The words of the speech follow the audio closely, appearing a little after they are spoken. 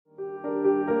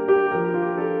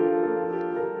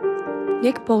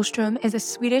Nick Bostrom is a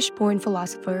Swedish-born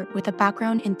philosopher with a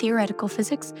background in theoretical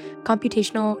physics,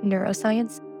 computational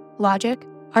neuroscience, logic,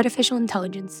 artificial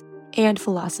intelligence, and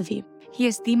philosophy. He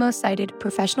is the most cited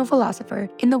professional philosopher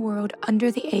in the world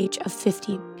under the age of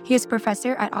 50. He is a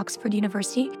professor at Oxford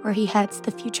University, where he heads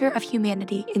the Future of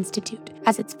Humanity Institute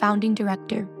as its founding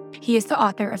director. He is the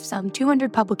author of some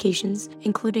 200 publications,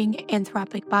 including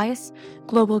Anthropic Bias,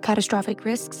 Global Catastrophic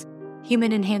Risks,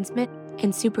 Human Enhancement,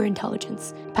 and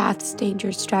Superintelligence, Paths,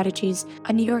 Dangers, Strategies,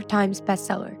 a New York Times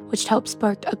bestseller, which helped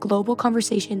spark a global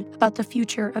conversation about the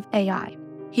future of AI.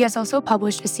 He has also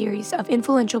published a series of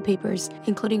influential papers,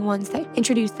 including ones that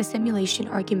introduce the simulation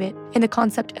argument and the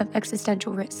concept of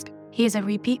existential risk. He is a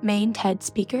repeat main TED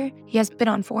speaker. He has been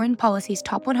on Foreign Policy's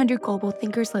Top 100 Global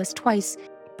Thinkers list twice.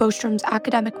 Bostrom's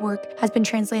academic work has been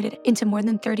translated into more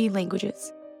than 30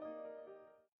 languages.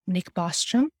 Nick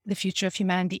Bostrom, the Future of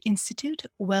Humanity Institute.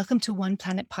 Welcome to One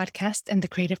Planet Podcast and the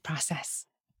Creative Process.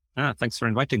 Thanks for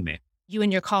inviting me. You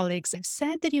and your colleagues have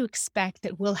said that you expect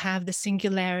that we'll have the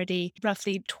singularity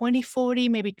roughly 2040,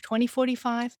 maybe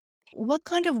 2045. What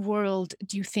kind of world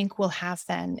do you think we'll have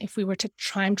then if we were to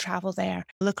time travel there,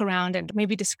 look around and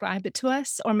maybe describe it to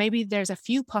us? Or maybe there's a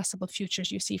few possible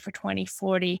futures you see for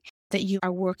 2040 that you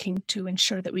are working to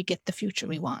ensure that we get the future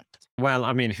we want. Well,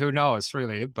 I mean, who knows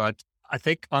really, but I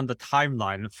think on the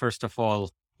timeline, first of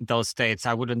all, those dates,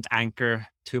 I wouldn't anchor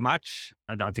too much.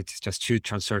 I think it's just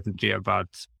huge uncertainty about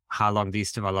how long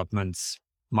these developments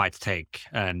might take.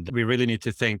 And we really need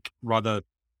to think, rather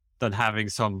than having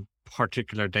some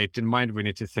particular date in mind, we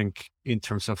need to think in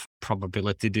terms of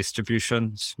probability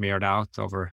distribution smeared out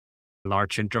over a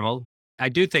large interval. I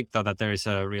do think, though, that there is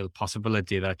a real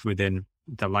possibility that within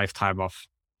the lifetime of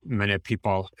many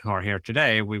people who are here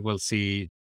today, we will see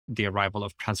the arrival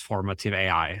of transformative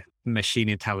AI, machine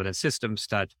intelligence systems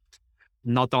that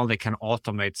not only can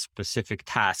automate specific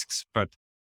tasks, but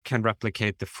can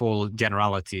replicate the full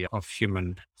generality of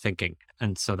human thinking.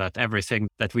 And so that everything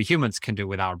that we humans can do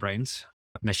with our brains,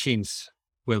 machines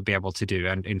will be able to do,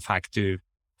 and in fact do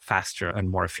faster and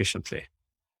more efficiently.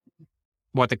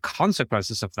 What the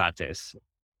consequences of that is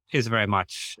very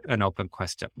much an open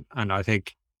question. And I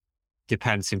think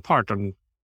depends in part on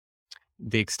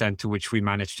the extent to which we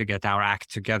manage to get our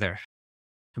act together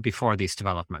before these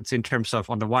developments, in terms of,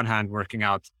 on the one hand, working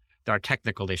out there are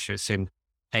technical issues in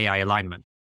AI alignment,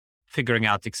 figuring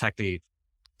out exactly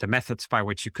the methods by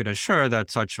which you could ensure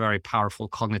that such very powerful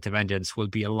cognitive engines will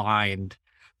be aligned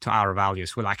to our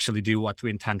values, will actually do what we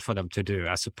intend for them to do,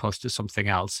 as opposed to something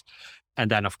else.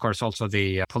 And then, of course, also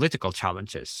the political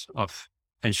challenges of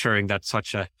ensuring that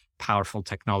such a powerful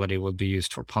technology will be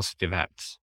used for positive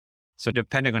ends. So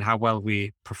depending on how well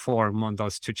we perform on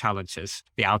those two challenges,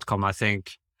 the outcome, I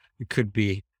think, could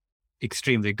be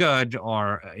extremely good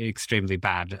or extremely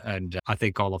bad. And I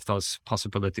think all of those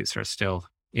possibilities are still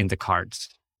in the cards.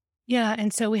 Yeah,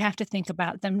 and so we have to think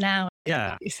about them now.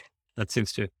 Yeah, that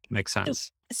seems to make sense.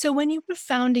 So when you were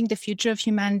founding the Future of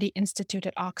Humanity Institute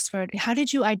at Oxford, how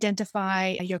did you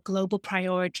identify your global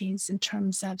priorities in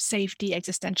terms of safety,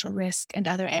 existential risk, and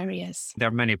other areas? There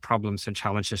are many problems and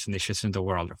challenges and issues in the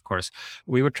world, of course.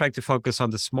 We were trying to focus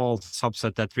on the small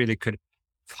subset that really could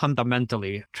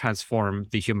fundamentally transform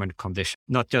the human condition,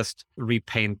 not just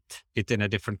repaint it in a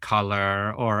different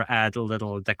color or add a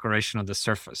little decoration on the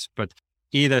surface, but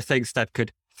either things that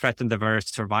could threaten the very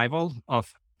survival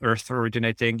of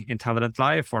Earth-originating intelligent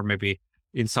life, or maybe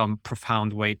in some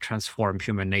profound way transform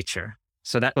human nature.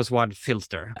 So that was one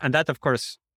filter. And that, of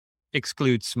course,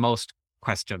 excludes most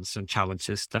questions and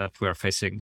challenges that we're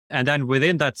facing. And then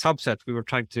within that subset, we were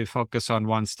trying to focus on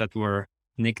ones that were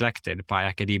neglected by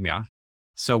academia.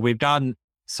 So we've done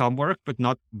some work, but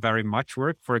not very much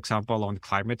work, for example, on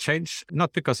climate change,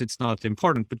 not because it's not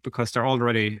important, but because there are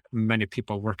already many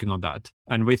people working on that.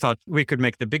 And we thought we could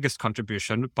make the biggest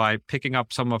contribution by picking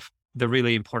up some of the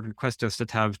really important questions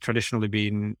that have traditionally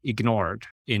been ignored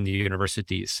in the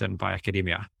universities and by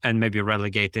academia, and maybe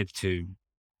relegated to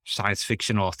science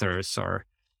fiction authors or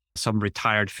some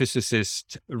retired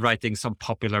physicist writing some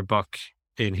popular book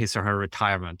in his or her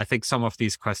retirement. I think some of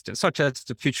these questions, such as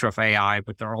the future of AI,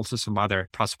 but there are also some other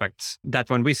prospects that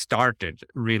when we started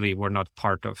really were not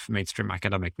part of mainstream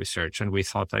academic research, and we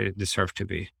thought they deserved to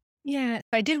be. Yeah,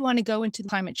 I did want to go into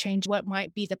climate change, what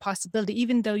might be the possibility,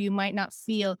 even though you might not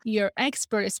feel you're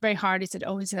expert. It's very hard. It's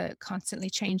always a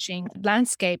constantly changing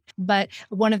landscape. But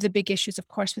one of the big issues, of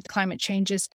course, with climate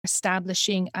change is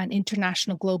establishing an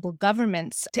international global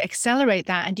governance to accelerate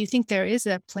that. And do you think there is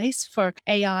a place for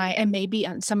AI and maybe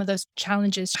on some of those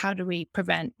challenges? How do we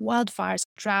prevent wildfires,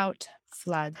 drought,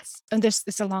 floods? And there's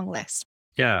a long list.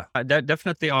 Yeah, there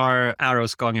definitely are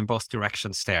arrows going in both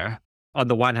directions there. on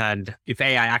the one hand, if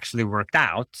AI actually worked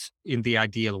out in the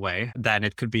ideal way, then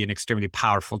it could be an extremely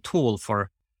powerful tool for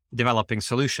developing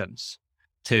solutions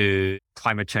to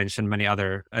climate change and many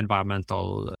other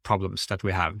environmental problems that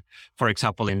we have. For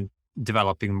example, in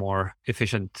developing more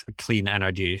efficient, clean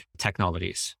energy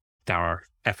technologies. There are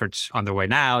efforts underway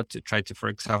now to try to, for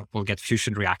example, get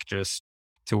fusion reactors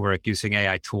to work using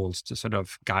AI tools to sort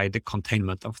of guide the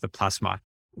containment of the plasma.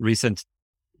 Recent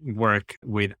work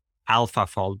with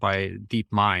AlphaFold by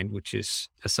DeepMind, which is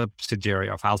a subsidiary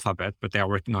of Alphabet, but they are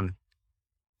working on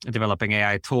developing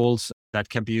AI tools that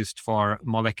can be used for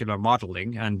molecular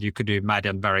modeling. And you could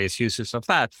imagine various uses of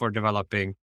that for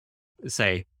developing,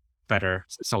 say, better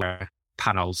solar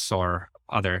panels or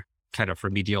other kind of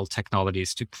remedial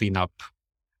technologies to clean up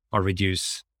or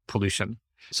reduce pollution.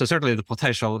 So certainly the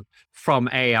potential from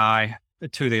AI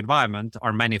to the environment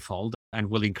are manifold and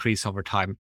will increase over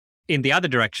time. In the other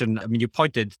direction, I mean, you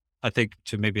pointed, I think,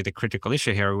 to maybe the critical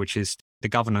issue here, which is the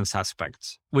governance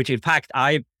aspects, which in fact,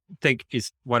 I think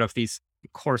is one of these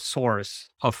core source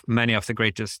of many of the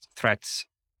greatest threats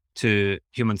to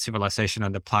human civilization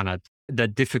and the planet, the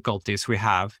difficulties we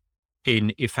have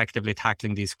in effectively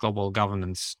tackling these global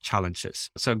governance challenges.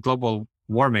 So global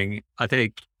warming, I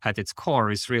think at its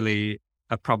core is really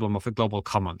a problem of a global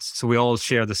commons. So we all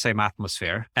share the same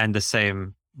atmosphere and the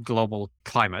same global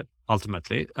climate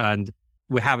ultimately. And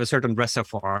we have a certain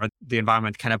reservoir. The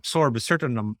environment can absorb a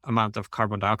certain amount of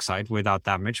carbon dioxide without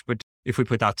damage. But if we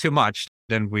put out too much,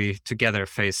 then we together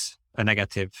face a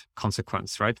negative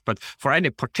consequence, right? But for any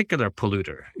particular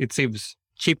polluter, it seems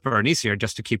cheaper and easier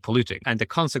just to keep polluting. And the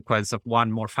consequence of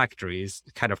one more factory is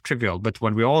kind of trivial. But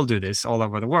when we all do this all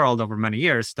over the world over many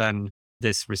years, then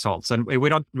this results. And we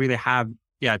don't really have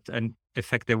yet an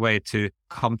effective way to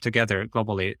come together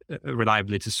globally,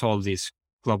 reliably to solve these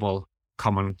global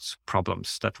commons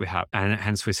problems that we have. And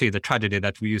hence we see the tragedy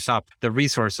that we use up the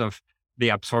resource of the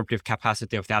absorptive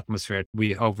capacity of the atmosphere.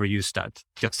 We overuse that,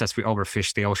 just as we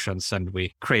overfish the oceans and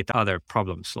we create other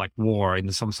problems like war,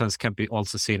 in some sense, can be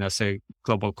also seen as a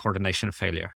global coordination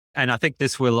failure. And I think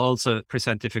this will also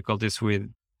present difficulties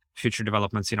with future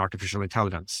developments in artificial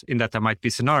intelligence, in that there might be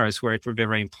scenarios where it would be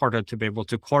very important to be able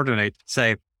to coordinate,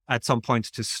 say, at some point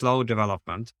to slow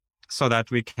development so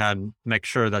that we can make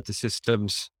sure that the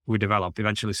systems we develop,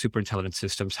 eventually super intelligent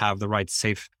systems, have the right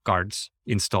safeguards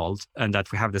installed and that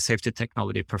we have the safety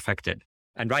technology perfected.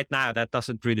 And right now, that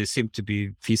doesn't really seem to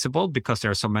be feasible because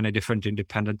there are so many different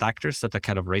independent actors that are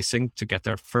kind of racing to get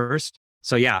there first.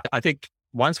 So yeah, I think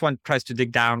once one tries to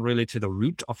dig down really to the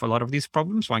root of a lot of these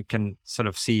problems, one can sort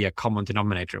of see a common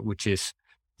denominator, which is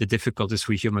the difficulties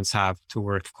we humans have to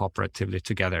work cooperatively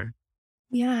together.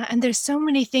 Yeah. And there's so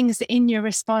many things in your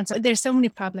response. There's so many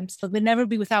problems. So we'll never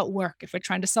be without work if we're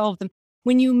trying to solve them.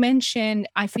 When you mention,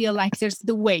 I feel like there's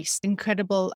the waste,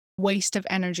 incredible waste of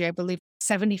energy. I believe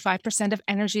 75% of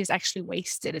energy is actually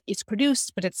wasted. It's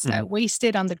produced, but it's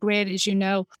wasted on the grid. As you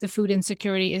know, the food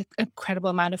insecurity, an incredible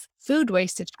amount of food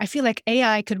wastage. I feel like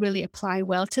AI could really apply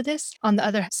well to this. On the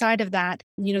other side of that,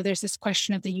 there's this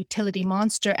question of the utility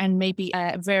monster, and maybe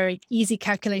a very easy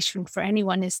calculation for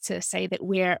anyone is to say that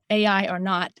we're AI or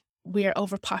not, we're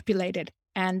overpopulated.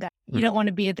 And you don't want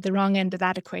to be at the wrong end of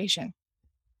that equation.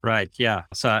 Right. Yeah.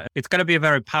 So it's going to be a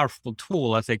very powerful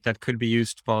tool, I think, that could be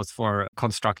used both for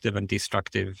constructive and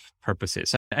destructive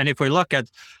purposes. And if we look at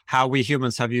how we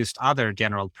humans have used other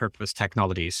general purpose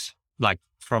technologies, like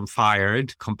from fire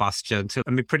to combustion to,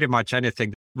 pretty much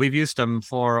anything, we've used them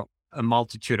for a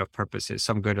multitude of purposes,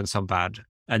 some good and some bad.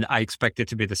 And I expect it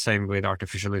to be the same with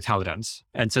artificial intelligence.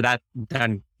 And so that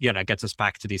then, gets us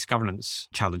back to these governance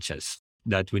challenges,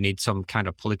 that we need some kind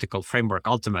of political framework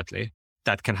ultimately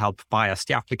that can help bias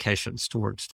the applications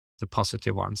towards the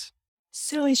positive ones.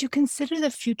 So as you consider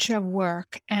the future of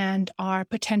work and our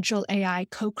potential AI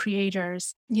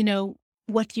co-creators,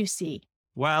 what do you see?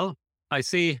 Well, I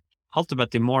see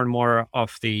ultimately more and more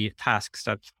of the tasks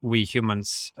that we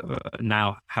humans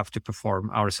now have to perform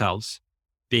ourselves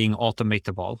being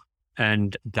automatable.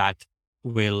 And that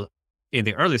will, in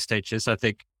the early stages, I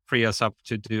think, free us up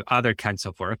to do other kinds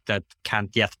of work that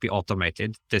can't yet be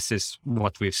automated. This is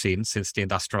what we've seen since the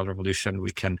Industrial Revolution.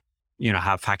 We can,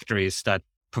 have factories that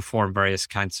perform various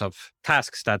kinds of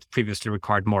tasks that previously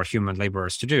required more human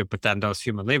laborers to do. But then those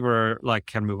human laborers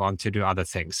can move on to do other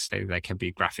things. They can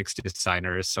be graphics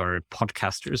designers or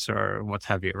podcasters or what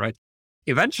have you, right?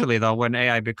 Eventually, though, when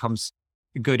AI becomes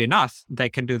good enough, they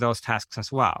can do those tasks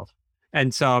as well.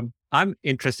 And so I'm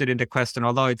interested in the question,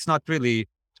 although it's not really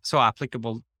so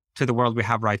applicable to the world we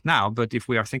have right now. But if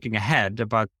we are thinking ahead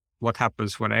about what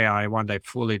happens when AI one day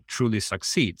truly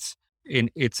succeeds in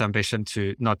its ambition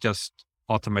to not just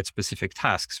automate specific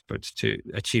tasks, but to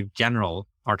achieve general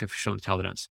artificial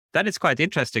intelligence. That is quite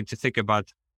interesting to think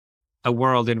about a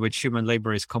world in which human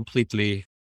labor is completely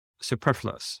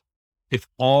superfluous. If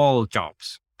all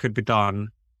jobs could be done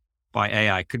by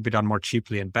AI, could be done more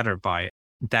cheaply and better by,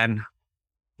 then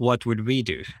what would we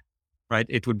do, right?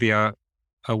 It would be a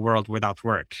world without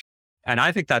work. And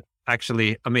I think that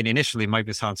actually, initially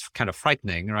maybe sounds kind of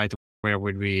frightening, right? Where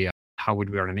would we, how would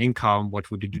we earn an income?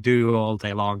 What would you do all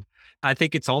day long? I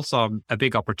think it's also a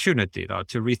big opportunity, though,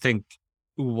 to rethink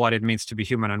what it means to be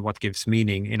human and what gives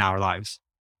meaning in our lives.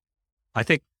 I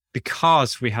think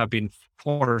because we have been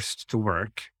forced to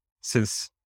work since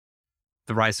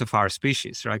the rise of our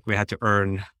species, right? We had to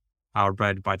earn our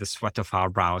bread by the sweat of our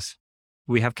brows.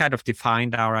 We have kind of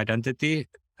defined our identity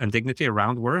and dignity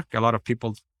around work. A lot of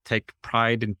people take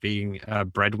pride in being a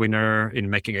breadwinner, in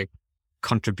making a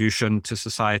contribution to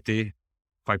society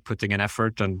by putting an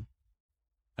effort and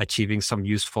achieving some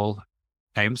useful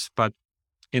aims. But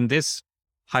in this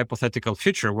hypothetical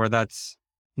future where that's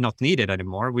not needed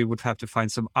anymore, we would have to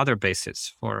find some other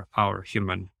basis for our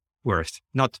human worth,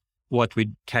 not what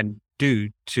we can do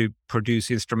to produce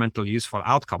instrumental useful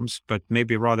outcomes, but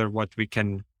maybe rather what we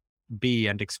can be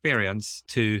and experience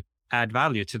to add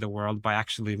value to the world by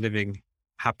actually living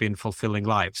happy and fulfilling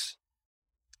lives.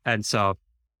 And so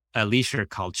a leisure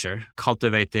culture,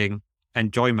 cultivating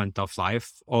enjoyment of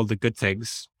life, all the good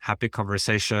things, happy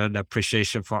conversation,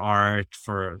 appreciation for art,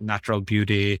 for natural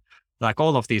beauty, like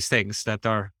all of these things that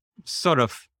are sort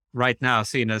of right now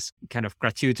seen as kind of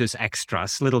gratuitous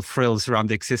extras, little frills around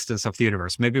the existence of the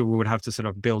universe. Maybe we would have to sort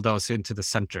of build those into the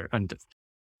center, and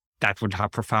that would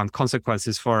have profound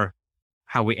consequences for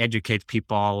how we educate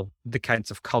people, the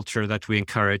kinds of culture that we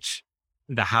encourage,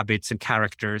 the habits and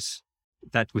characters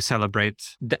that we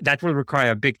celebrate. That will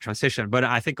require a big transition. But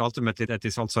I think ultimately that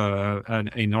is also an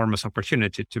enormous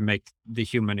opportunity to make the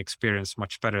human experience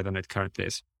much better than it currently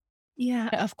is. Yeah,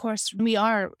 of course, we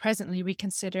are presently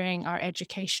reconsidering our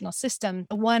educational system.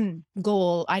 One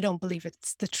goal, I don't believe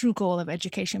it's the true goal of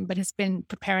education, but has been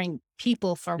preparing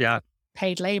people for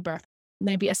paid labor.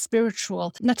 Maybe a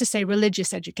spiritual, not to say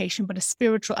religious education, but a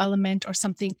spiritual element or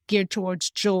something geared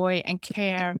towards joy and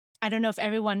care. I don't know if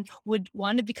everyone would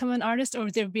want to become an artist, or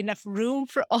if there would be enough room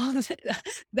for all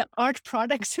the art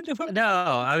products in the world.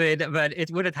 No, but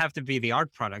it wouldn't have to be the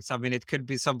art products. It could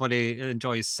be somebody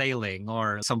enjoys sailing,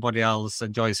 or somebody else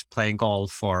enjoys playing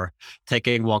golf, or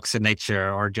taking walks in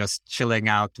nature, or just chilling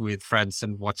out with friends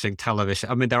and watching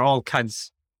television. There are all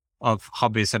kinds of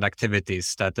hobbies and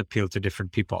activities that appeal to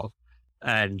different people.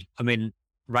 And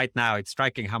right now it's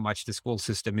striking how much the school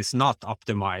system is not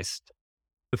optimized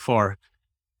for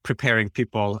preparing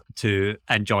people to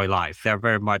enjoy life. They're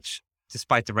very much,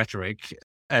 despite the rhetoric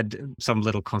and some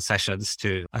little concessions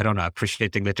to,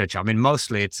 appreciating literature.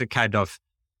 Mostly it's a kind of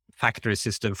factory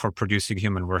system for producing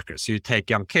human workers. You take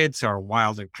young kids who are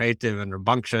wild and creative and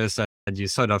rambunctious, and you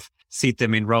sort of seat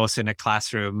them in rows in a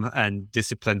classroom and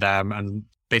discipline them and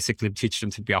basically teach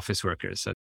them to be office workers.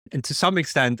 And to some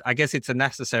extent, I guess it's a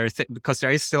necessary thing, because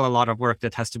there is still a lot of work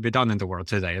that has to be done in the world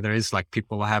today. There is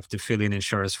people who have to fill in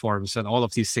insurance forms, and all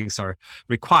of these things are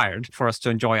required for us to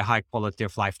enjoy a high quality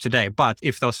of life today. But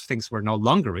if those things were no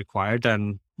longer required,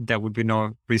 then there would be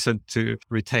no reason to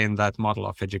retain that model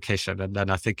of education. And then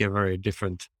I think a very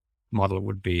different model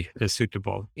would be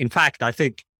suitable. In fact, I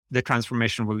think the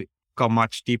transformation will go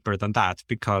much deeper than that,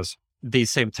 because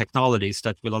these same technologies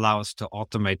that will allow us to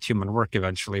automate human work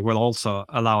eventually will also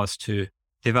allow us to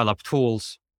develop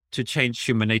tools to change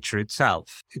human nature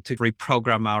itself, to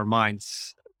reprogram our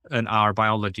minds and our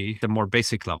biology at a more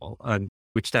basic level, and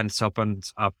which then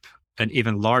opens up an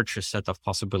even larger set of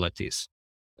possibilities.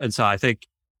 And so I think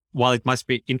while it must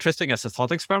be interesting as a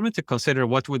thought experiment to consider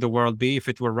what would the world be if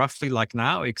it were roughly like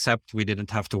now, except we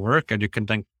didn't have to work, and you can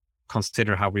then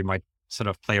consider how we might sort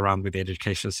of play around with the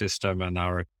education system and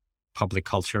our public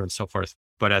culture and so forth.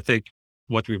 But I think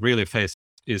what we really face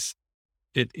is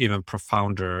an even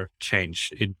profounder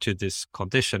change into this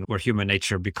condition where human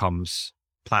nature becomes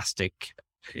plastic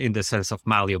in the sense of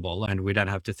malleable. And we then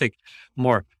have to think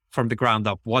more from the ground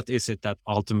up, what is it that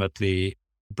ultimately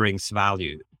brings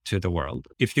value to the world?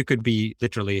 If you could be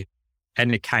literally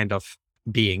any kind of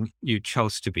being you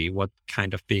chose to be, what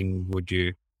kind of being would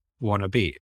you want to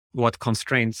be? What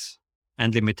constraints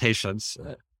and limitations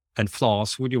and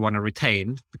flaws would you want to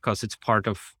retain because it's part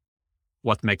of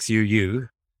what makes you you?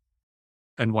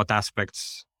 And what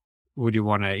aspects would you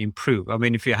want to improve?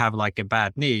 If you have a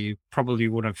bad knee, you probably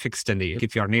wouldn't fix the knee.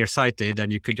 If you're nearsighted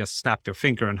and you could just snap your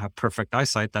finger and have perfect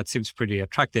eyesight, that seems pretty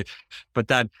attractive. But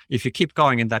then if you keep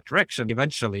going in that direction,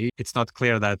 eventually it's not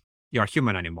clear that you're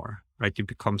human anymore, right? You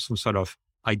become some sort of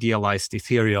idealized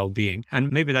ethereal being.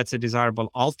 And maybe that's a desirable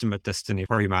ultimate destiny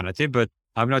for humanity, but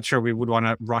I'm not sure we would want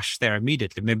to rush there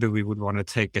immediately. Maybe we would want to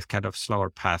take a kind of slower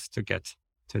path to get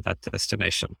to that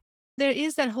destination. There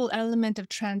is that whole element of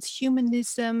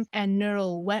transhumanism and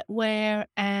neural wetware.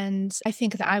 And I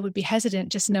think that I would be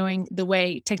hesitant just knowing the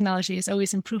way technology is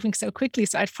always improving so quickly.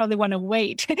 So I'd probably want to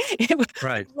wait.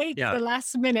 Right. Wait Yeah. the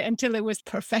last minute until it was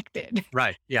perfected.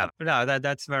 Right. Yeah. No,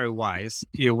 that's very wise.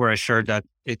 You were assured that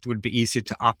it would be easy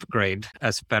to upgrade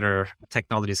as better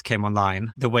technologies came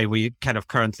online. The way we kind of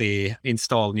currently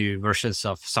install new versions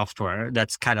of software,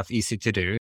 that's kind of easy to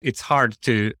do. It's hard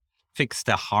to fix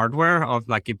the hardware of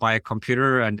like you buy a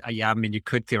computer and I mean, you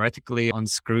could theoretically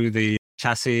unscrew the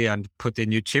chassis and put in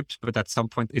new chips, but at some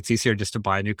point it's easier just to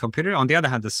buy a new computer. On the other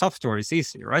hand, the software is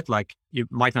easy, right? Like you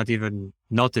might not even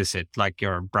notice it, like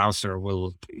your browser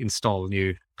will install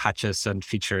new patches and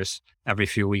features every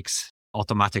few weeks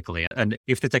automatically. And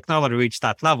if the technology reached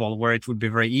that level where it would be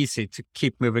very easy to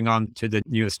keep moving on to the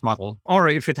newest model, or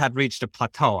if it had reached a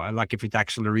plateau, like if it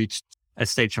actually reached a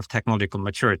stage of technological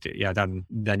maturity,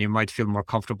 then you might feel more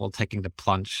comfortable taking the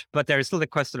plunge. But there is still the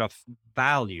question of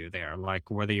value there,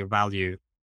 like whether you value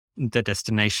the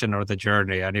destination or the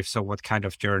journey, and if so, what kind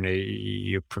of journey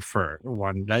you prefer.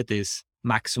 One that is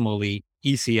maximally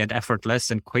easy and effortless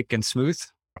and quick and smooth,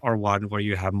 or one where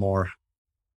you have more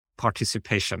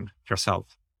participation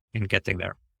yourself in getting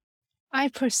there. I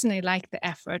personally like the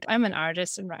effort. I'm an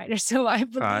artist and writer, so I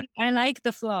believe I like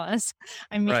the flaws.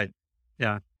 I mean, Right.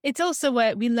 Yeah. it's also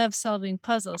what we love solving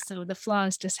puzzles, so the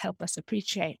flaws just help us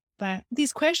appreciate. But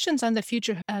these questions on the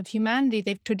future of humanity,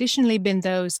 they've traditionally been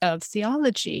those of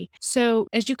theology. So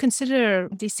as you consider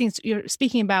these things, you're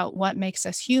speaking about what makes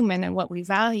us human and what we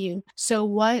value. So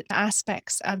what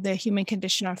aspects of the human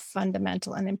condition are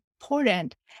fundamental and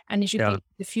important? And as you think of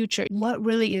the future,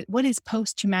 what is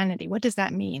post-humanity? What does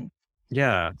that mean?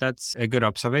 Yeah, that's a good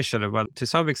observation. Well, to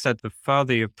some extent, the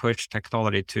further you push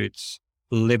technology to its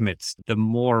limits, the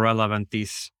more relevant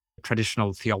these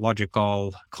traditional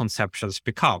theological conceptions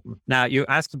become. Now, you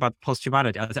asked about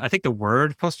post-humanity. I think the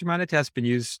word post-humanity has been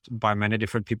used by many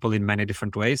different people in many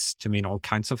different ways to mean all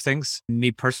kinds of things.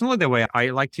 Me personally, the way I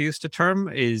like to use the term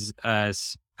is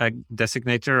as a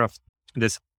designator of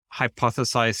this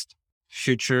hypothesized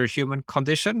future human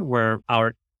condition where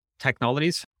our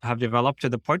technologies have developed to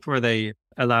the point where they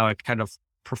allow a kind of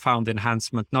profound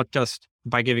enhancement, not just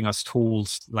by giving us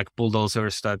tools like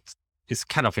bulldozers that is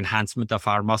kind of enhancement of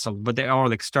our muscle, but they are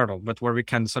all external, but where we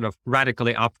can sort of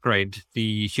radically upgrade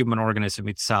the human organism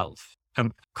itself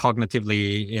and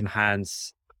cognitively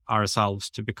enhance ourselves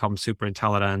to become super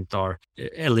intelligent or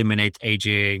eliminate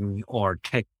aging or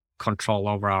take control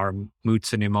over our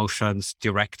moods and emotions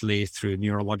directly through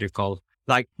neurological,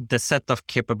 like the set of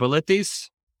capabilities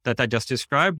that I just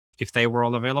described. If they were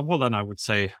all available, then I would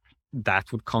say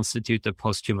that would constitute the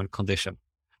post-human condition.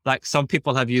 Like some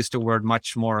people have used the word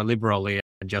much more liberally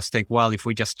and just think, well, if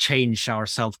we just change our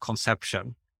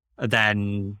self-conception,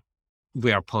 then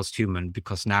we are post-human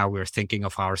because now we're thinking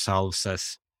of ourselves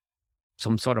as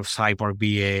some sort of cyborg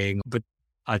being. But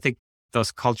I think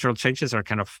those cultural changes are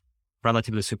kind of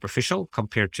relatively superficial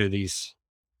compared to these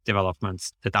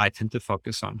developments that I tend to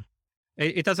focus on.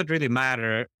 It doesn't really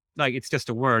matter. Like it's just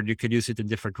a word. You could use it in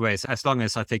different ways. As long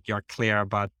as I think you're clear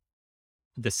about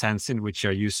the sense in which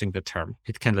you're using the term,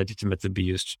 it can legitimately be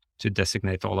used to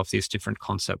designate all of these different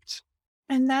concepts.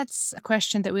 And that's a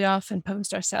question that we often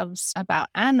pose ourselves about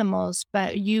animals,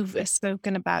 but you've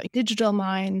spoken about digital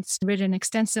minds, written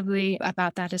extensively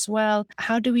about that as well.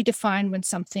 How do we define when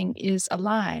something is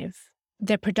alive?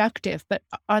 They're productive, but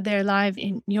are they alive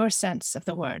in your sense of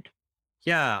the word?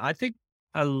 Yeah, I think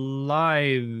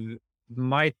alive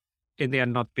might in the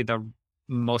end not be the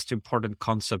most important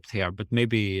concept here, but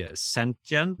maybe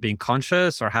sentient, being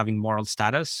conscious or having moral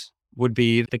status would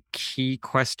be the key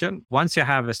question. Once you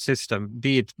have a system,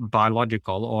 be it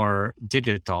biological or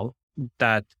digital,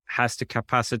 that has the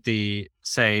capacity,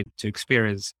 say, to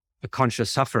experience a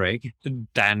conscious suffering,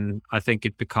 then I think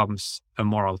it becomes a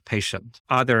moral patient.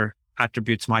 Other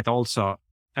attributes might also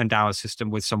endow a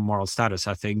system with some moral status,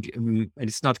 I think.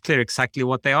 It's not clear exactly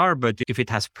what they are, but if it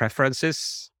has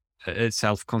preferences,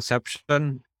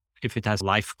 self-conception, if it has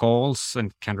life goals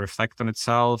and can reflect on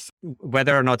itself,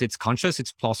 whether or not it's conscious,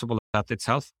 it's plausible that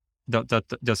itself, that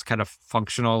those kind of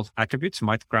functional attributes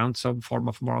might ground some form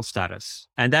of moral status.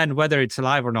 And then whether it's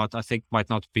alive or not, I think might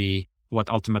not be what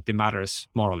ultimately matters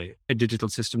morally. A digital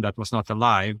system that was not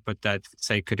alive, but that,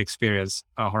 say, could experience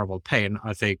a horrible pain,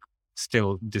 I think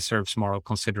still deserves moral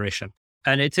consideration.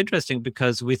 And it's interesting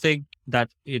because we think that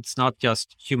it's not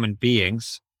just human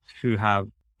beings who have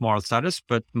moral status,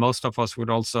 but most of us would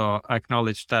also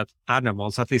acknowledge that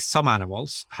animals, at least some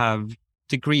animals, have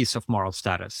degrees of moral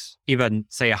status. Even,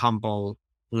 say, a humble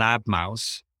lab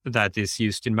mouse that is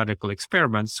used in medical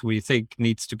experiments, we think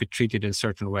needs to be treated in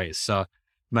certain ways. So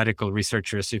medical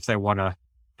researchers, if they want to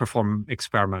perform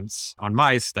experiments on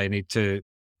mice, they need to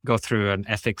go through an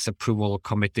ethics approval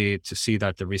committee to see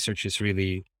that the research is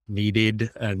really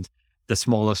needed, and the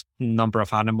smallest number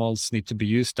of animals need to be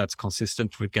used that's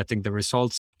consistent with getting the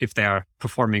results. If they are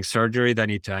performing surgery, they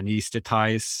need to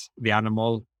anesthetize the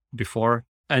animal before.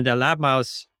 And a lab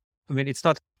mouse, I mean, it's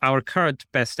not, our current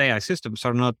best AI systems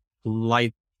are not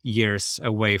light years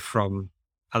away from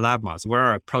a lab mouse.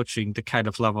 We're approaching the kind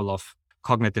of level of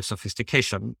cognitive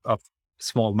sophistication of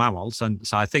small mammals. And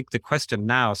so I think the question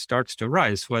now starts to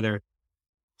rise whether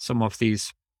some of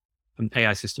these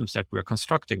AI systems that we're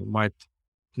constructing might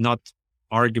not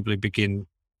arguably begin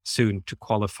soon to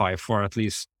qualify for at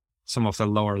least some of the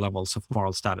lower levels of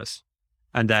moral status.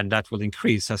 And then that will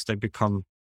increase as they become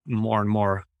more and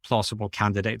more plausible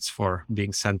candidates for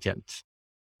being sentient.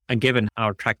 And given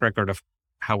our track record of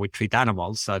how we treat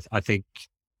animals, I think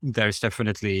there's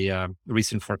definitely a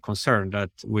reason for concern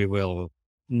that we will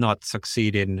not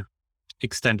succeed in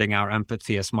extending our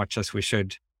empathy as much as we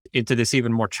should into this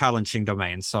even more challenging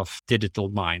domains of digital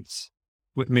minds.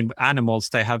 I mean, animals,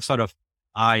 they have sort of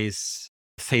eyes,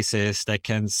 faces, they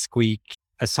can squeak.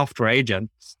 A software agent,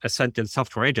 a sentient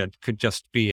software agent could just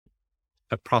be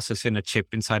a process in a chip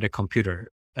inside a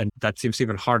computer. And that seems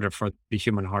even harder for the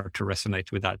human heart to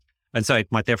resonate with that. And so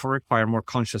it might therefore require more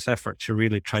conscious effort to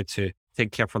really try to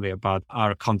think carefully about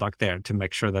our conduct there to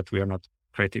make sure that we are not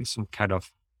creating some kind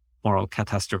of moral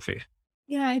catastrophe.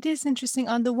 Yeah, it is interesting.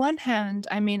 On the one hand,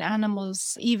 I mean,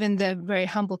 animals, even the very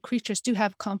humble creatures, do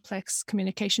have complex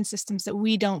communication systems that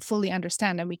we don't fully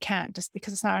understand, and we can't just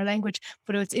because it's not our language.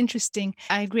 But it's interesting.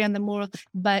 I agree on the moral,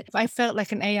 but if I felt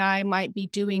like an AI might be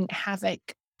doing havoc,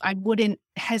 I wouldn't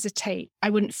hesitate. I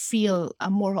wouldn't feel a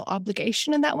moral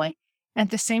obligation in that way. And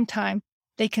at the same time,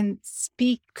 they can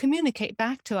communicate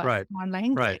back to us in our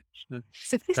language,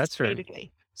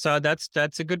 sophisticatedly. So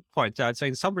that's a good point. I'd say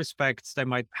in some respects, they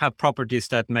might have properties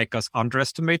that make us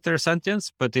underestimate their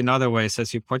sentience, but in other ways,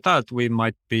 as you point out, we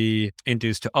might be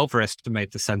induced to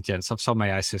overestimate the sentience of some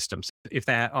AI systems if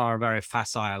they are very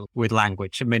facile with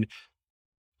language. I mean,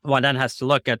 one then has to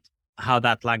look at how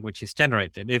that language is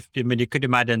generated. You could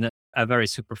imagine a very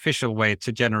superficial way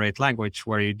to generate language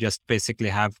where you just basically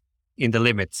have in the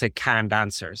limit, say, canned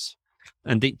answers.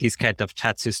 And these kind of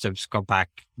chat systems go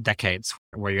back decades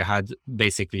where you had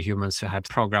basically humans who had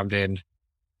programmed in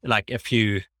like a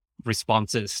few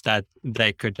responses that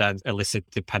they could then elicit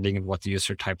depending on what the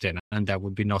user typed in. And there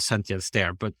would be no sentience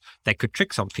there, but they could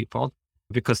trick some people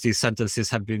because these sentences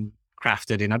have been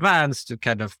crafted in advance to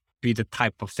kind of be the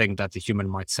type of thing that the human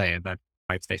might say that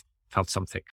if they felt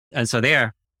something. And so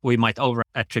there we might over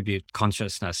attribute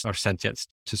consciousness or sentience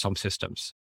to some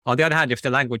systems. On the other hand, if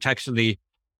the language actually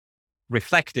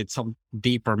reflected some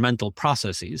deeper mental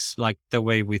processes, like the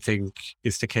way we think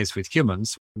is the case with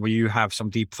humans, where you have some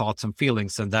deep thoughts and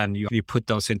feelings, and then you put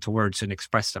those into words and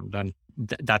express them, then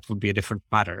that would be a different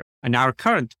matter. And our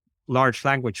current large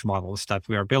language models that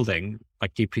we are building,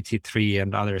 like GPT-3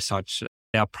 and other such,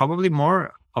 they are probably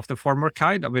more of the former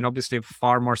kind. I mean, obviously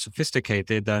far more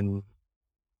sophisticated than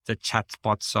the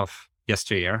chatbots of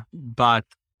yesteryear. But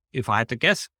if I had to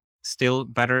guess, still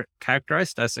better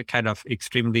characterized as a kind of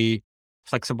extremely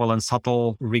flexible and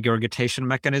subtle regurgitation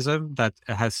mechanism that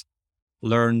has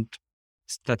learned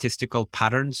statistical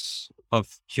patterns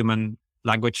of human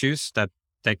language use that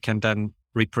they can then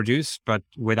reproduce, but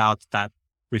without that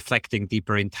reflecting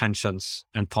deeper intentions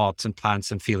and thoughts and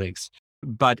plans and feelings.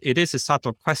 But it is a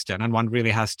subtle question, and one really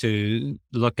has to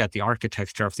look at the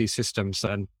architecture of these systems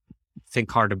and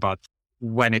think hard about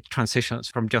when it transitions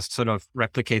from just sort of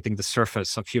replicating the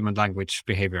surface of human language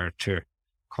behavior to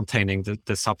containing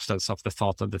the substance of the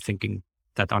thought and the thinking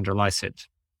that underlies it.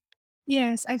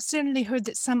 Yes, I've certainly heard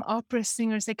that some opera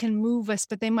singers, they can move us,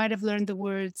 but they might have learned the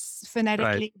words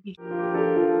phonetically. Right.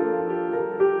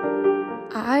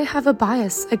 I have a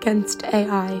bias against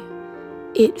AI.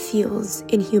 It feels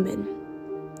inhuman,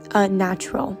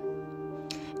 unnatural.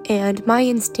 And my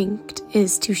instinct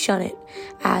is to shun it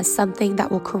as something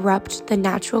that will corrupt the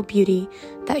natural beauty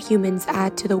that humans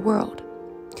add to the world.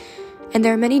 And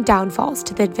there are many downfalls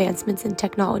to the advancements in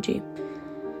technology.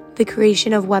 The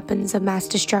creation of weapons of mass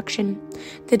destruction,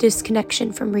 the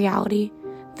disconnection from reality,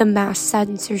 the mass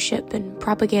censorship and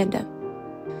propaganda.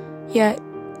 Yet,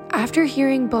 after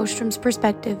hearing Bostrom's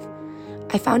perspective,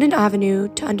 I found an avenue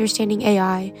to understanding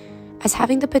AI as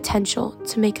having the potential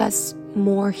to make us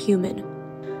more human.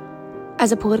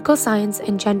 As a political science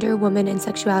and gender, women, and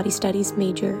sexuality studies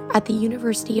major at the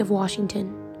University of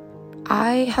Washington,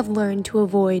 I have learned to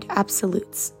avoid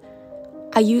absolutes.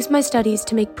 I use my studies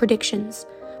to make predictions,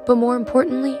 but more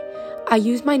importantly, I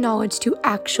use my knowledge to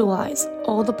actualize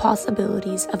all the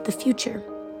possibilities of the future.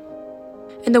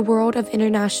 In the world of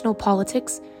international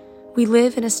politics, we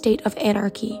live in a state of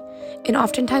anarchy and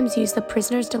oftentimes use the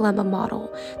prisoner's dilemma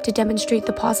model to demonstrate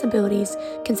the possibilities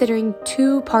considering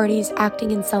two parties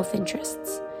acting in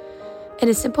self-interests. In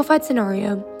a simplified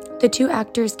scenario, the two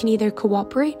actors can either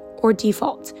cooperate or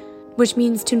default, which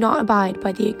means to not abide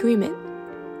by the agreement.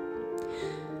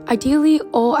 Ideally,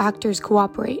 all actors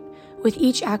cooperate, with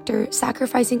each actor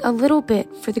sacrificing a little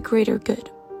bit for the greater good.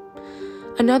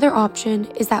 Another option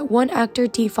is that one actor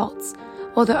defaults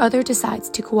while the other decides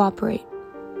to cooperate.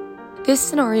 This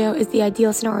scenario is the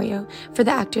ideal scenario for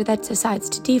the actor that decides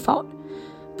to default,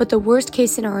 but the worst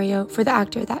case scenario for the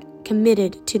actor that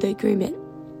committed to the agreement.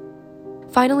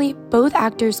 Finally, both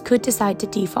actors could decide to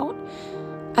default.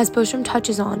 As Bostrom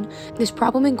touches on, this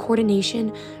problem in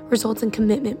coordination results in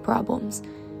commitment problems,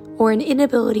 or an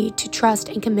inability to trust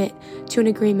and commit to an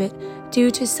agreement due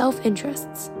to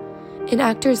self-interests, and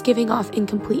actors giving off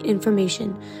incomplete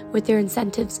information with their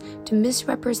incentives to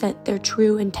misrepresent their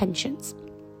true intentions.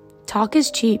 Talk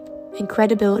is cheap, and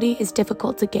credibility is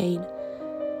difficult to gain.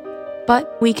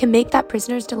 But we can make that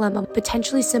prisoner's dilemma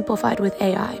potentially simplified with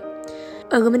AI,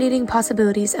 eliminating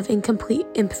possibilities of incomplete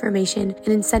information and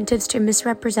incentives to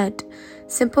misrepresent,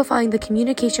 simplifying the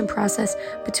communication process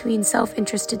between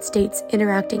self-interested states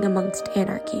interacting amongst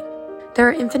anarchy. There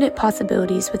are infinite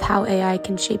possibilities with how AI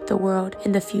can shape the world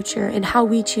in the future and how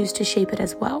we choose to shape it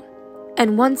as well.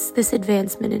 And once this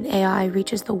advancement in AI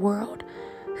reaches the world,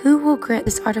 who will grant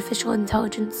this artificial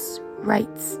intelligence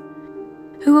rights?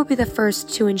 Who will be the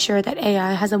first to ensure that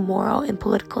AI has a moral and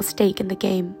political stake in the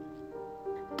game?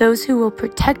 Those who will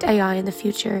protect AI in the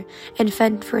future and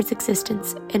fend for its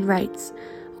existence and rights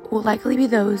will likely be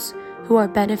those who are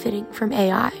benefiting from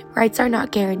AI. Rights are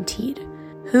not guaranteed.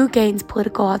 Who gains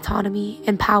political autonomy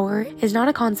and power is not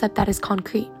a concept that is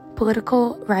concrete.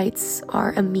 Political rights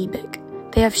are amoebic.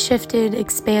 They have shifted,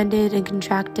 expanded, and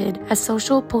contracted as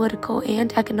social, political,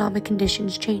 and economic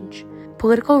conditions change.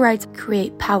 Political rights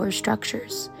create power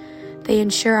structures. They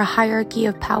ensure a hierarchy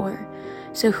of power.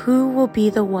 So who will be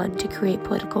the one to create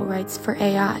political rights for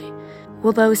AI?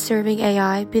 Will those serving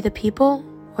AI be the people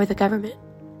or the government?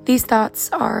 These thoughts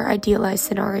are idealized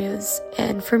scenarios,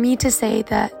 and for me to say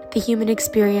that the human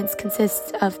experience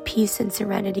consists of peace and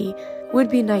serenity would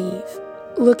be naive.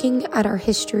 Looking at our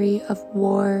history of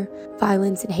war,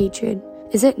 violence, and hatred,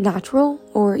 is it natural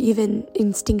or even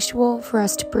instinctual for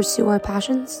us to pursue our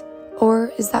passions?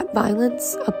 Or is that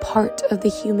violence a part of the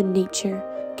human nature,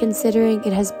 considering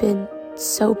it has been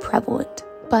so prevalent?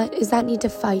 But is that need to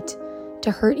fight,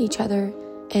 to hurt each other,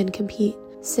 and compete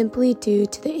simply due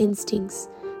to the instincts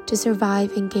to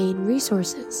survive and gain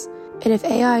resources? And if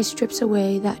AI strips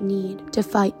away that need to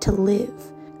fight to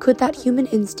live, could that human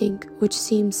instinct, which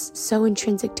seems so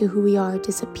intrinsic to who we are,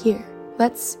 disappear?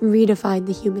 Let's redefine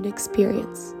the human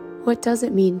experience. What does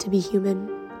it mean to be human?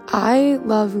 I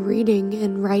love reading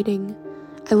and writing.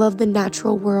 I love the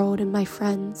natural world and my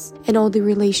friends and all the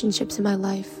relationships in my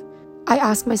life. I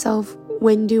ask myself,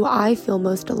 when do I feel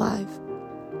most alive?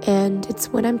 And it's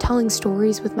when I'm telling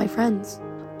stories with my friends,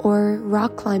 or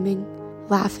rock climbing,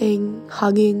 laughing,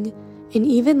 hugging, and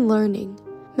even learning.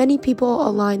 Many people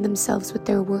align themselves with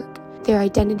their work. Their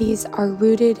identities are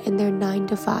rooted in their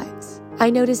 9-to-5s. I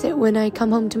notice it when I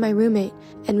come home to my roommate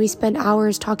and we spend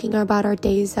hours talking about our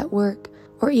days at work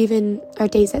or even our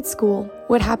days at school.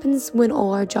 What happens when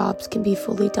all our jobs can be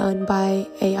fully done by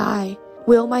AI?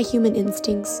 Will my human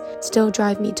instincts still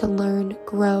drive me to learn,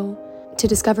 grow, to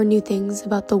discover new things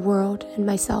about the world and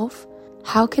myself?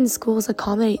 How can schools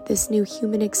accommodate this new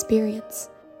human experience?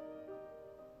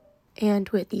 And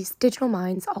with these digital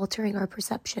minds altering our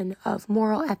perception of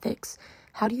moral ethics,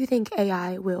 how do you think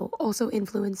AI will also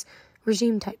influence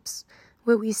regime types?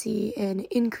 Will we see an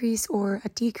increase or a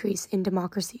decrease in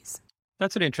democracies?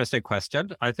 That's an interesting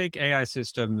question. I think AI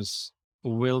systems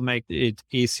will make it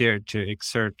easier to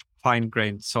exert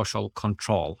fine-grained social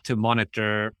control to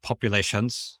monitor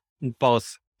populations,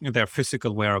 both their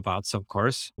physical whereabouts, of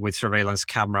course, with surveillance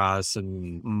cameras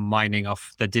and mining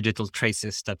of the digital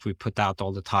traces that we put out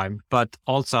all the time. But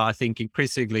also, I think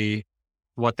increasingly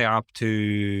what they're up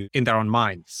to in their own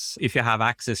minds. If you have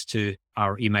access to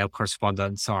our email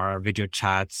correspondence or our video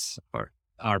chats or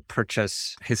our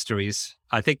purchase histories,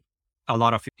 I think a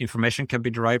lot of information can be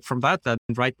derived from that. And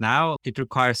right now, it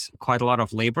requires quite a lot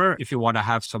of labor if you want to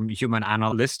have some human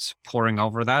analysts poring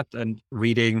over that and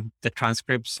reading the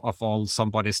transcripts of all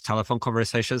somebody's telephone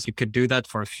conversations. You could do that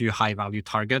for a few high-value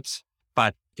targets,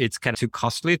 but it's kind of too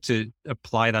costly to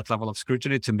apply that level of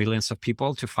scrutiny to millions of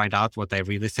people to find out what they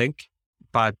really think.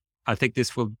 But I think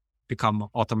this will become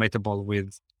automatable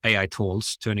with AI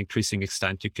tools to an increasing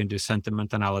extent. You can do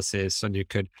sentiment analysis, and you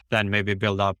could then maybe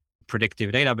build up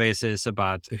predictive databases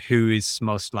about who is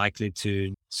most likely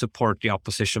to support the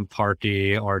opposition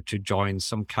party or to join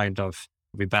some kind of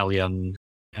rebellion.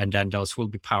 And then those will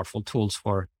be powerful tools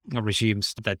for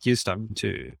regimes that use them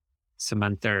to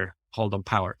cement their hold on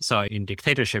power. So in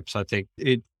dictatorships, I think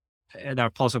there are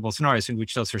plausible scenarios in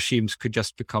which those regimes could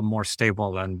just become more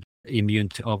stable and immune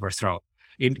to overthrow.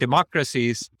 In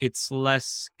democracies, it's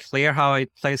less clear how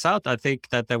it plays out. I think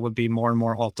that there will be more and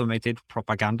more automated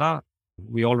propaganda.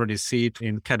 We already see it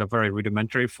in kind of very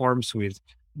rudimentary forms with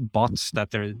bots that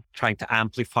they're trying to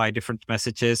amplify different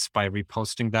messages by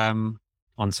reposting them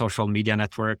on social media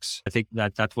networks. I think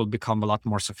that will become a lot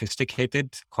more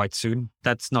sophisticated quite soon.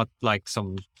 That's not like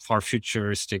some far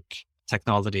futuristic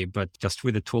technology, but just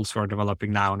with the tools we're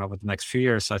developing now and over the next few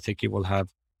years, I think you will have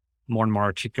more and more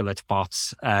articulate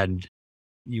bots, and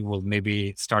you will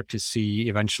maybe start to see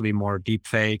eventually more deep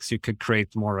fakes. You could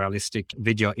create more realistic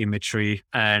video imagery,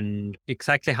 and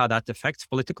exactly how that affects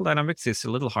political dynamics is a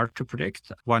little hard to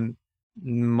predict. One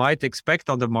might expect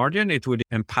on the margin, it would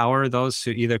empower those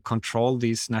who either control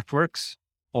these networks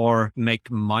or make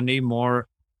money more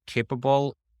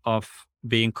capable of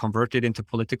being converted into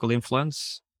political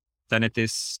influence than it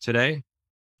is today,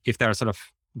 if there are sort of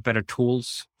better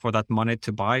tools for that money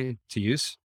to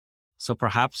use. So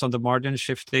perhaps on the margin,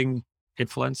 shifting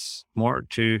influence more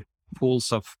to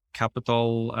pools of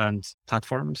capital and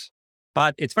platforms.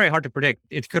 But it's very hard to predict.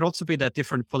 It could also be that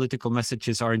different political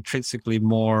messages are intrinsically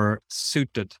more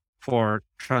suited for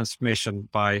transmission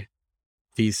by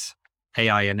these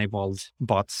AI-enabled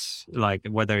bots, like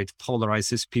whether it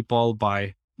polarizes people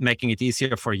by making it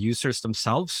easier for users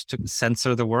themselves to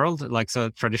censor the world. Like, so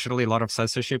traditionally, a lot of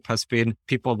censorship has been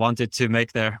people wanted to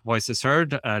make their voices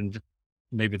heard, and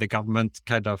maybe the government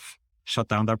kind of shut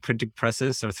down their printing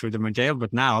presses or threw them in jail.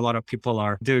 But now a lot of people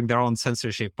are doing their own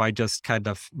censorship by just kind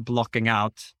of blocking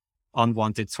out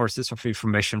unwanted sources of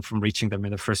information from reaching them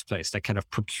in the first place. They kind of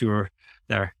procure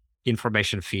their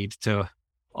information feed to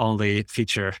only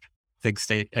feature things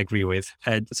they agree with.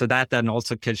 And so that then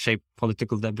also can shape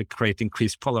political debate, create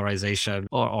increased polarization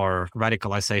or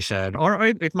radicalization, or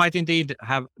it might indeed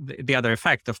have the other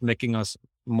effect of making us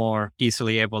more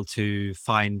easily able to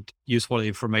find useful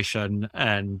information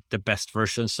and the best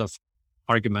versions of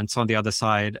arguments on the other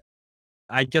side.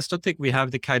 I just don't think we have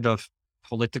the kind of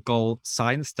political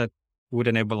science that would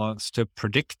enable us to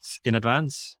predict in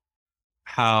advance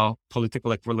how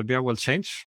political equilibria will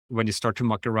change when you start to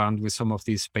muck around with some of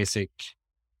these basic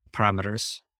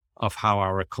parameters of how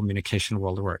our communication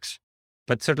world works.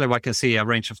 But certainly one can see a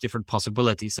range of different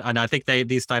possibilities. And I think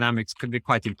these dynamics could be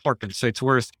quite important. So it's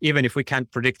worth, even if we can't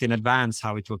predict in advance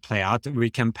how it will play out, we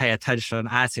can pay attention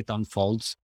as it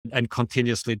unfolds and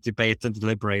continuously debate and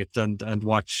deliberate and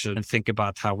watch and think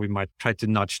about how we might try to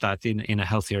nudge that in a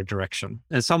healthier direction.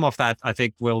 And some of that, I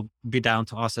think, will be down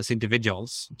to us as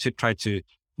individuals to try to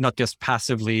not just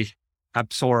passively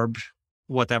absorb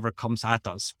whatever comes at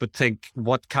us, but think,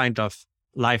 what kind of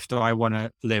life do I want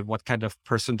to live? What kind of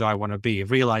person do I want to be?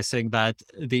 Realizing that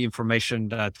the information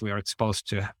that we are exposed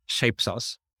to shapes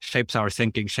us, shapes our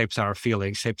thinking, shapes our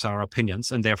feelings, shapes our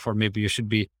opinions. And therefore, maybe you should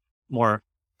be more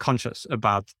conscious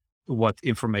about what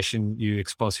information you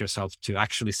expose yourself to.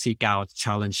 Actually seek out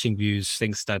challenging views,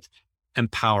 things that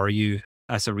empower you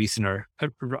as a reasoner,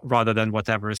 rather than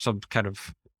whatever some kind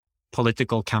of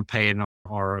political campaign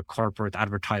or a corporate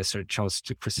advertiser chose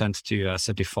to present to you as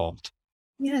a default.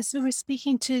 Yes, we were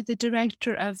speaking to the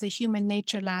director of the Human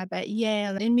Nature Lab at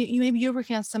Yale, and maybe you're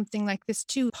working on something like this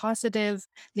too,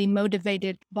 positively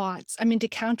motivated bots. I mean, to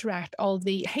counteract all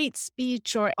the hate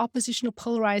speech or oppositional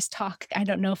polarized talk. I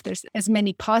don't know if there's as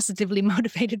many positively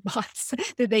motivated bots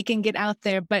that they can get out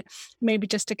there, but maybe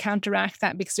just to counteract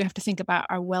that, because we have to think about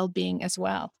our well-being as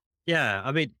well. Yeah,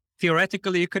 I mean,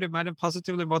 theoretically, you could imagine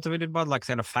positively motivated bot, like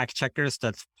kind of fact checkers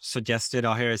that suggested,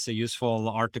 oh, here is a useful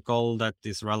article that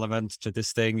is relevant to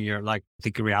this thing. You're like, I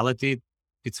think in reality,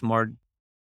 it's more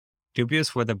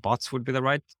dubious whether bots would be the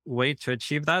right way to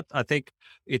achieve that. I think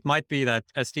it might be that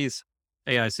as these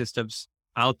AI systems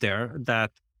out there that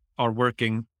are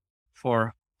working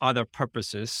for other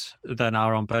purposes than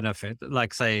our own benefit,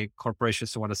 like say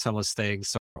corporations who want to sell us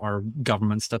things or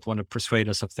governments that want to persuade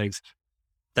us of things,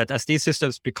 that as these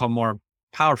systems become more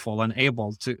powerful and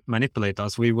able to manipulate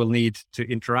us, we will need to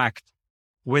interact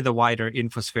with a wider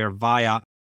infosphere via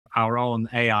our own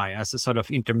AI as a sort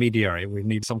of intermediary. We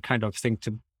need some kind of thing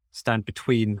to stand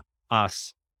between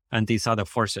us and these other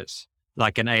forces,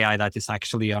 like an AI that is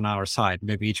actually on our side.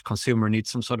 Maybe each consumer needs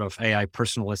some sort of AI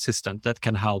personal assistant that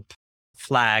can help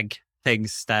flag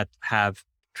things that have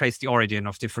traced the origin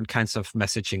of different kinds of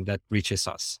messaging that reaches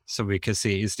us. So we can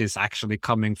see, is this actually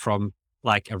coming from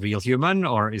like a real human,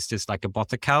 or is this like a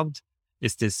bot account?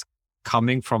 Is this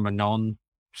coming from a known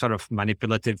sort of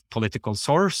manipulative political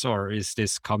source, or is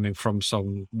this coming from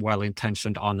some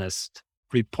well-intentioned, honest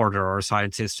reporter or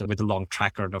scientist with a long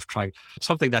track record of trying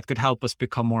something that could help us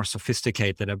become more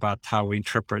sophisticated about how we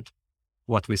interpret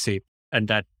what we see? And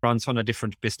that runs on a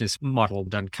different business model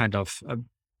than kind of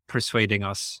persuading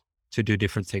us to do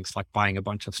different things like buying a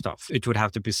bunch of stuff. It would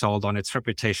have to be sold on its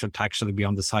reputation to actually be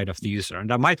on the side of the user. And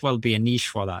there might well be a niche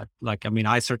for that. Like, I mean,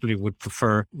 I certainly would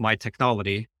prefer my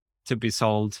technology to be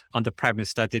sold on the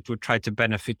premise that it would try to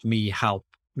benefit me, help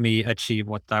me achieve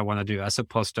what I want to do, as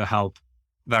opposed to help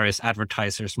various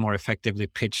advertisers more effectively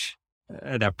pitch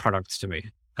their products to me.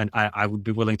 And I would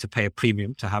be willing to pay a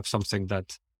premium to have something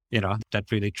that,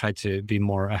 that really tried to be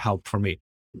more a help for me.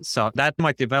 So that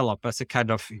might develop as a kind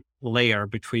of layer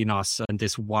between us and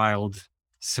this wild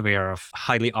sphere of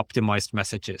highly optimized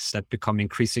messages that become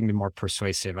increasingly more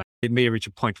persuasive. It may reach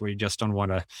a point where you just don't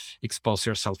want to expose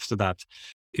yourself to that.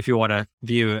 If you want to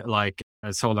view like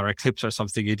a solar eclipse or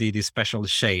something, you need these special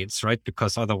shades, right?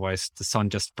 Because otherwise the sun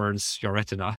just burns your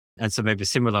retina. And so maybe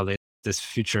similarly, this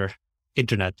future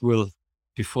internet will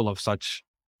be full of such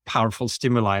powerful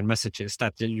stimuli and messages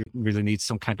that you really need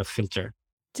some kind of filter.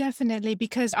 Definitely,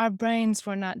 because our brains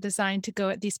were not designed to go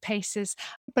at these paces.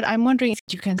 But I'm wondering if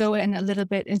you can go in a little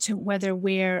bit into whether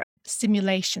we're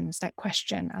simulations, that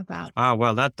question about.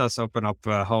 Well, that does open up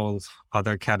a whole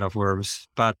other can of worms.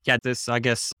 But yeah, this, I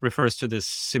guess, refers to this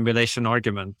simulation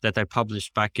argument that I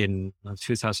published back in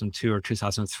 2002 or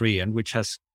 2003, and which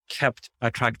has kept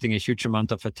attracting a huge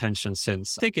amount of attention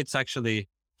since. I think it's actually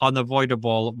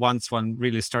unavoidable once one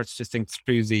really starts to think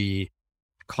through the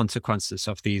consequences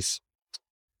of these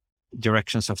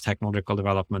directions of technological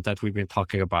development that we've been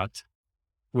talking about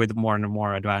with more and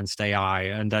more advanced AI.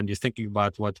 And then you're thinking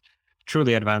about what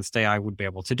truly advanced AI would be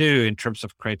able to do in terms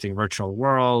of creating virtual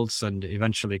worlds and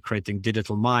eventually creating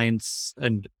digital minds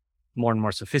and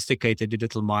more sophisticated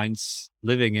digital minds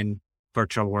living in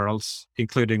virtual worlds,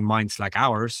 including minds like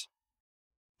ours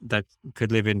that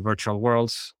could live in virtual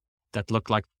worlds that look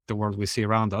like the world we see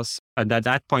around us. And at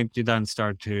that point, you then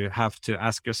start to have to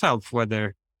ask yourself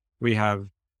whether we have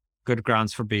good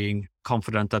grounds for being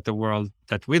confident that the world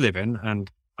that we live in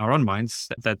and our own minds,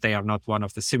 that they are not one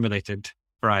of the simulated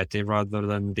variety rather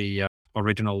than the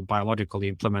original biologically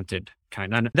implemented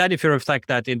kind. And then if you reflect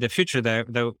that in the future, there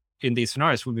in these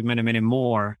scenarios will be many, many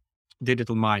more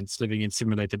digital minds living in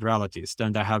simulated realities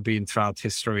than there have been throughout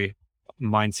history,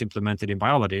 minds implemented in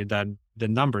biology, then the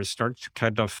numbers start to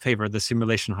kind of favor the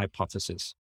simulation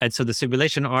hypothesis. And so the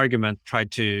simulation argument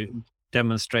tried to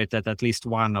demonstrate that at least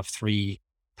one of three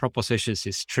propositions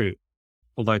is true,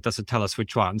 although it doesn't tell us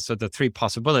which one. So the three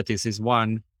possibilities is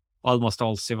one, almost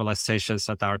all civilizations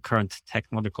at our current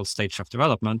technological stage of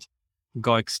development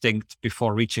go extinct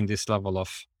before reaching this level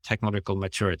of technological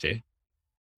maturity.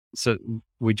 So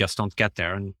we just don't get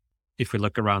there. And if we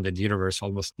look around in the universe,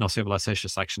 almost no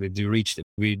civilizations actually do reach it.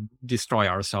 We destroy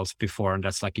ourselves before, and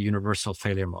that's like a universal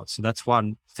failure mode. So that's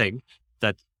one thing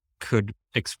that could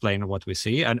explain what we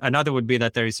see. And another would be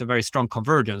that there is a very strong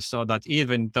convergence, so that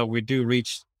even though we do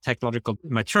reach technological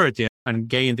maturity and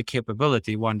gain the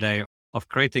capability one day of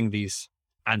creating these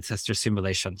ancestor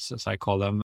simulations, as I call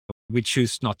them, we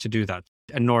choose not to do that,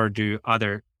 and nor do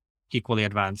other equally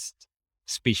advanced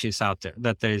species out there,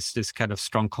 that there is this kind of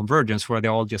strong convergence where they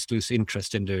all just lose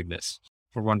interest in doing this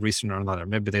for one reason or another.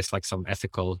 Maybe there's like some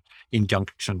ethical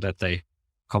injunction that they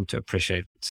come to appreciate.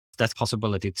 That's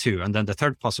possibility too. And then the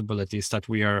third possibility is that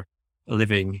we are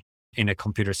living in a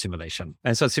computer simulation.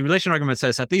 And so simulation argument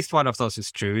says at least one of those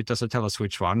is true. It doesn't tell us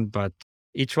which one, but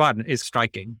each one is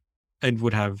striking and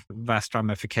would have vast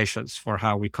ramifications for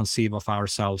how we conceive of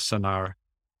ourselves and our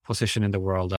position in the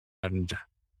world and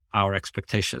our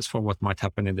expectations for what might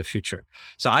happen in the future.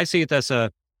 So I see it as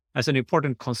an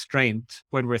important constraint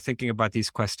when we're thinking about these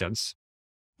questions.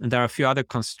 And there are a few other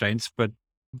constraints, but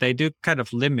they do kind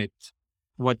of limit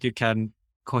what you can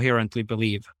coherently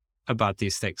believe about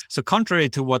these things. So contrary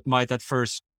to what might at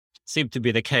first seem to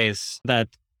be the case, that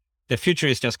the future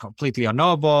is just completely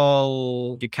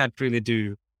unknowable, you can't really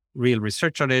do real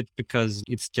research on it because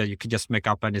you can just make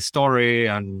up any story.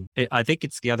 And I think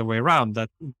it's the other way around, that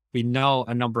we know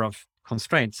a number of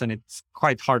constraints. And it's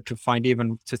quite hard to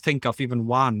think of even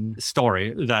one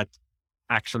story that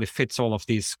actually fits all of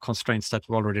these constraints that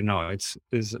we already know.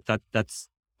 That's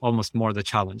almost more the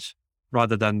challenge,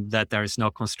 rather than that there is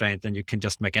no constraint and you can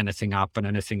just make anything up and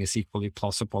anything is equally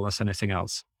plausible as anything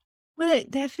else. Well,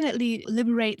 it definitely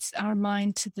liberates our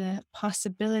mind to the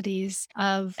possibilities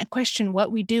of a question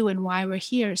what we do and why we're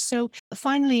here. So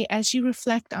finally, as you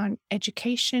reflect on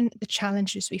education, the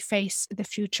challenges we face, the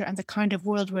future, and the kind of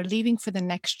world we're leaving for the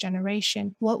next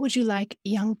generation, what would you like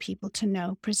young people to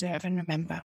know, preserve, and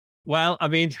remember? Well, I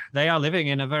mean, they are living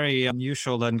in a very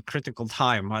unusual and critical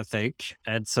time, I think.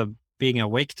 And so being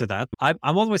awake to that, I'm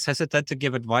always hesitant to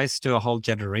give advice to a whole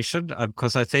generation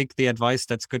because I think the advice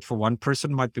that's good for one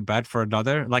person might be bad for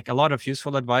another. Like a lot of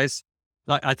useful advice,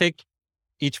 like I think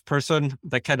each person,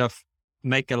 they kind of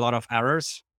make a lot of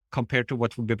errors compared to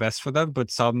what would be best for them, but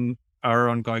some err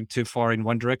on going too far in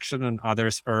one direction and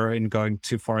others err in going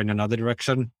too far in another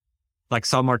direction. Like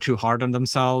some are too hard on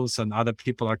themselves and other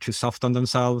people are too soft on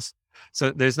themselves.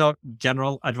 So there's no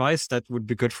general advice that would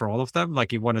be good for all of them.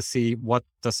 Like you want to see what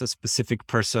does a specific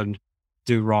person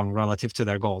do wrong relative to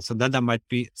their goals. And then there might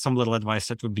be some little advice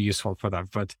that would be useful for them.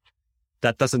 But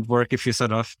that doesn't work if you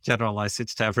sort of generalize it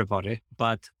to everybody.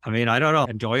 But I mean, I don't know,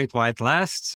 enjoy it while it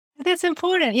lasts. That's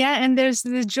important. Yeah. And there's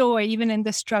the joy even in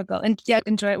the struggle, and yet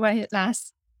enjoy it while it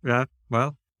lasts. Yeah,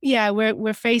 well. Yeah,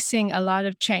 we're facing a lot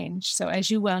of change. So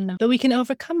as you well know, but we can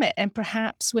overcome it, and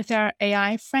perhaps with our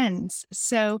AI friends.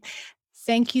 So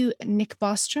thank you, Nick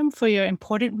Bostrom, for your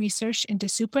important research into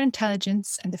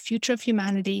superintelligence and the future of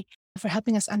humanity, for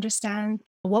helping us understand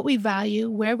what we value,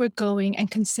 where we're going,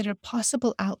 and consider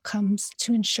possible outcomes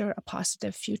to ensure a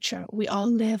positive future. We all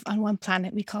live on one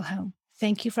planet we call home.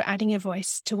 Thank you for adding your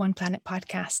voice to One Planet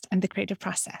Podcast and the creative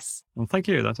process. Well, thank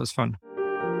you. That was fun.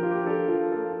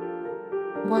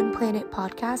 One Planet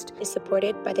Podcast is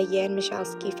supported by the Jan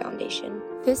Michalski Foundation.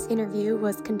 This interview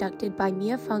was conducted by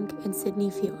Mia Funk and Sydney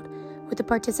Field, with the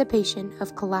participation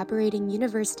of collaborating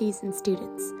universities and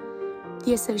students.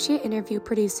 The associate interview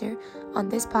producer on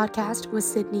this podcast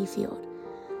was Sydney Field.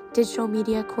 Digital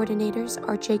media coordinators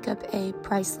are Jacob A.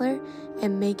 Preisler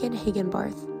and Megan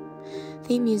Higgenbarth.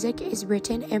 Theme music is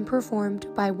written and performed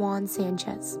by Juan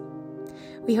Sanchez.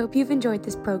 We hope you've enjoyed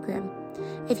this program.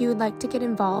 If you would like to get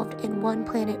involved in One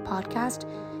Planet Podcast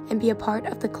and be a part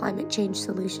of the climate change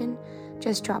solution,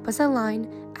 just drop us a line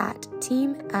at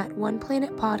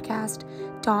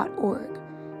team@oneplanetpodcast.org.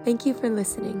 Thank you for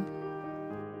listening.